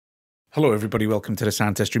Hello everybody, welcome to the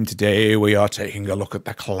sound test stream. Today we are taking a look at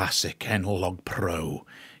the classic NLog Pro.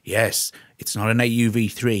 Yes, it's not an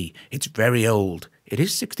AUV3, it's very old. It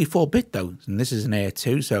is 64-bit though, and this is an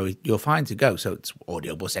AR2, so you're fine to go. So it's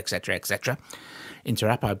audio bus, etc, etc.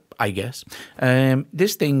 Interapp, I guess.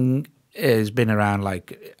 This thing has been around,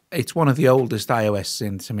 like, it's one of the oldest iOS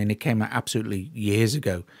synths. I mean, it came out absolutely years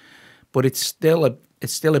ago, but it's still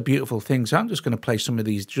a beautiful thing. So I'm just going to play some of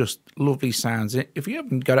these just lovely sounds. If you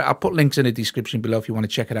haven't got it, I'll put links in the description below if you want to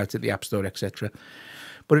check it out at the App Store, etc.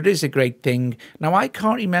 But it is a great thing. Now, I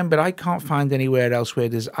can't find anywhere else where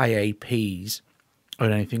there's IAPs or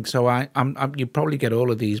anything. So you probably get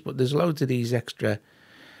all of these, but there's loads of these extra,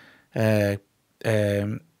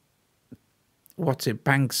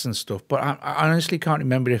 banks and stuff. But I honestly can't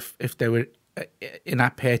remember if they were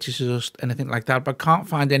in-app purchases or anything like that. But I can't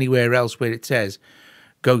find anywhere else where it says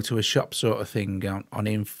go to a shop sort of thing on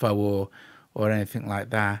info or anything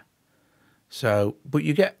like that. So, but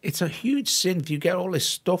it's a huge synth. You get all this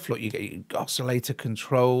stuff. Look, you get your oscillator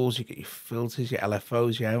controls, you get your filters, your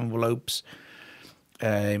LFOs, your envelopes,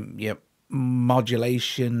 your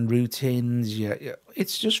modulation routines.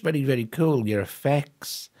 It's just very, very cool. Your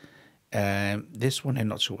effects. This one, I'm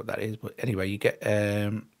not sure what that is, but anyway, you get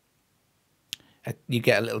a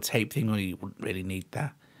little tape thing, or you wouldn't really need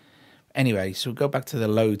that. Anyway, so go back to the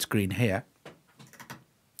load screen here,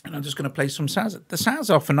 and I'm just going to play some sounds. The sounds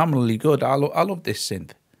are phenomenally good. I love this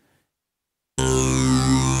synth.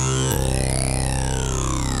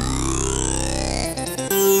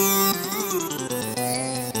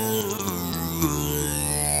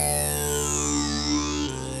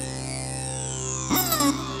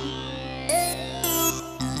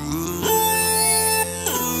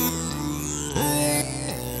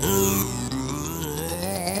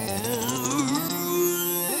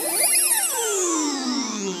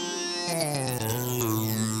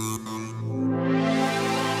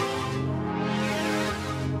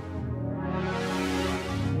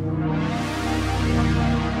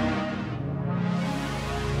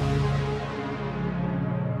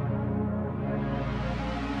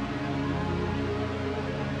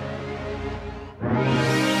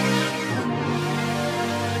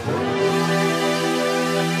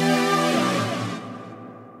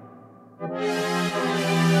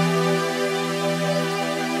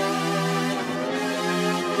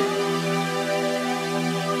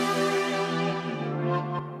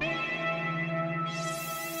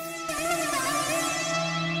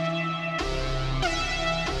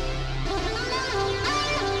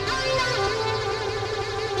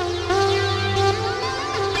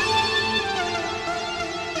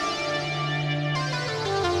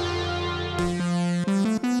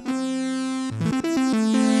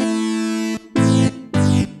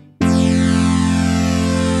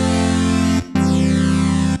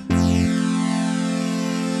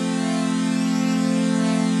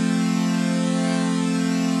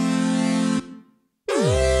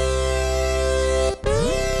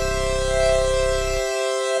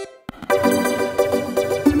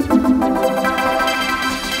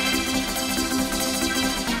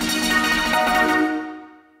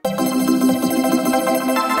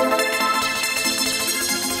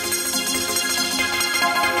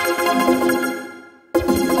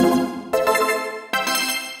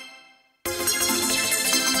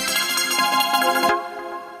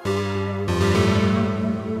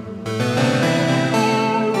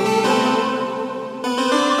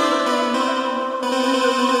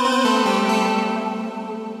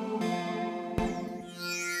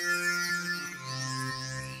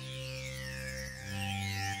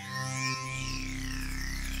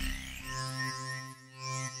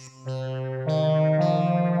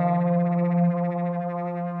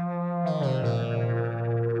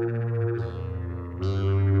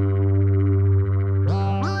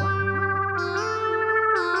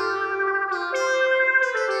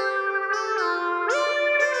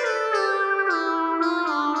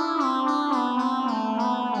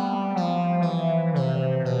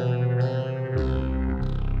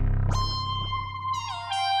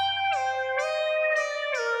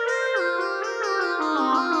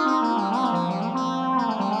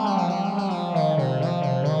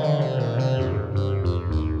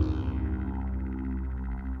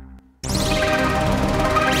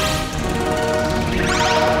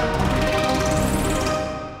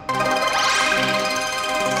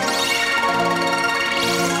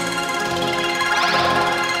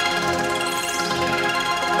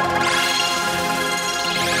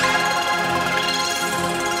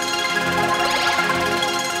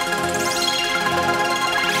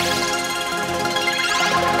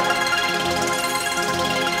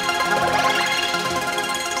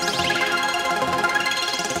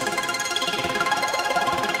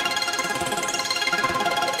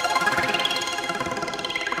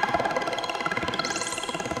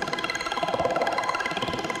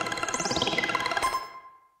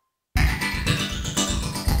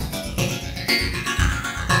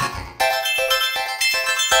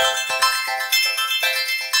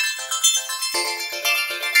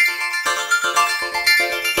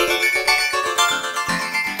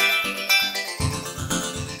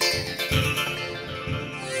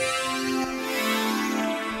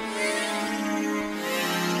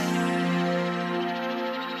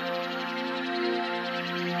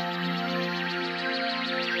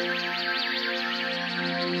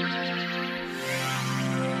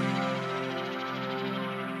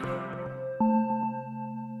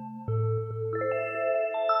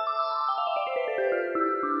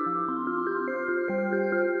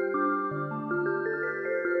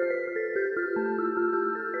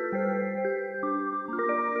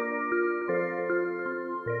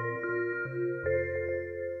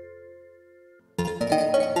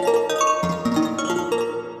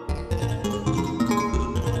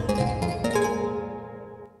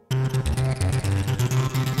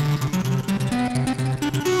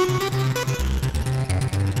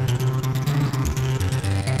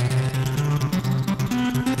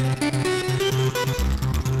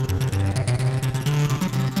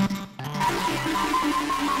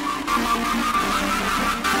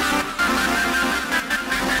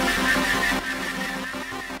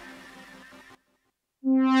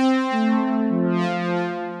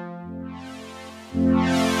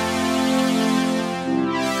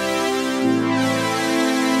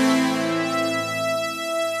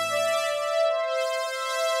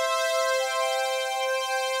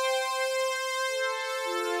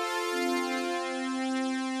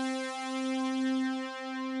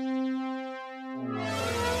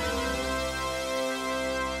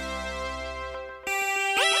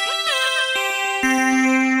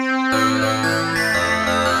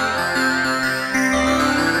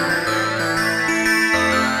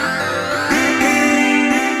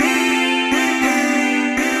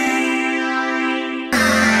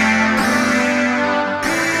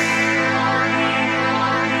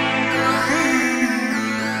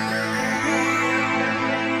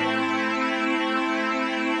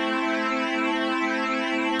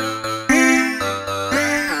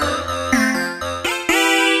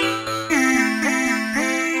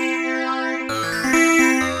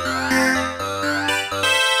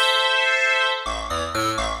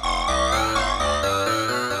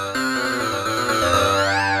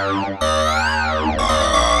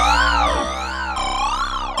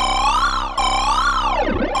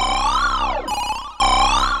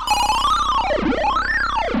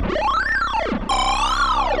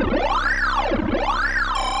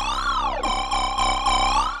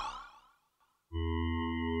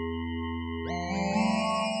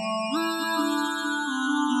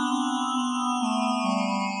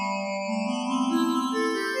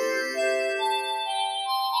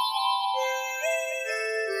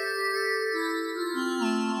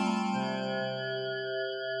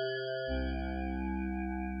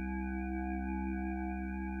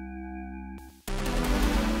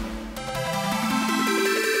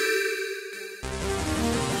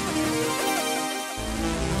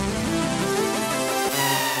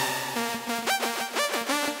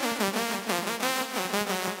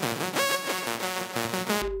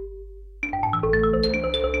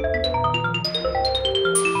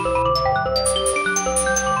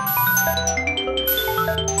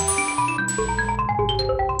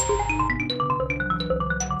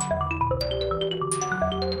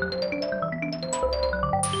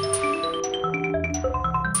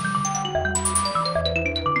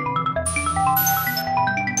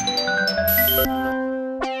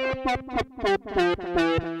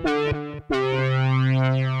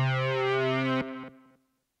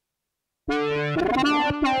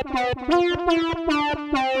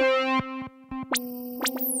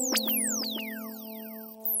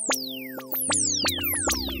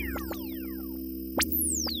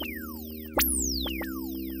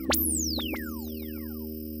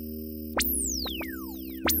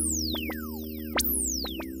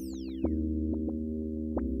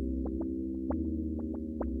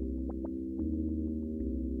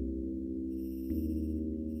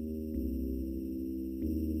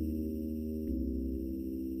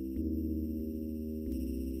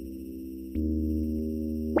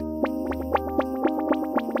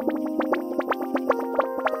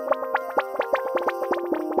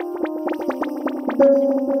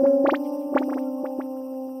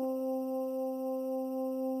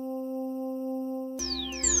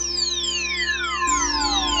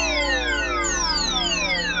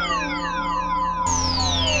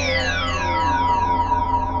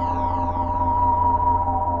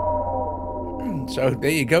 So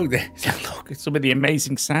there you go. Look at some of the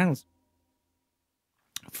amazing sounds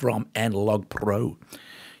from NLog Pro.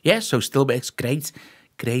 Yeah, so Stillbake's great.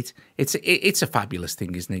 It's a fabulous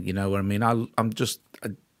thing, isn't it? You know what I mean? I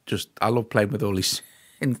love playing with all these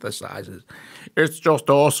synthesizers. It's just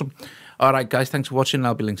awesome. All right, guys, thanks for watching.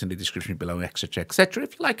 I'll be linked in the description below, etc., etc.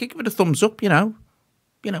 If you like it, give it a thumbs up. You know,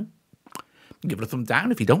 give it a thumb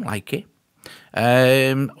down if you don't like it.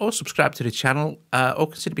 Or subscribe to the channel, or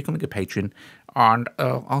consider becoming a patron. And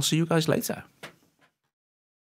I'll see you guys later.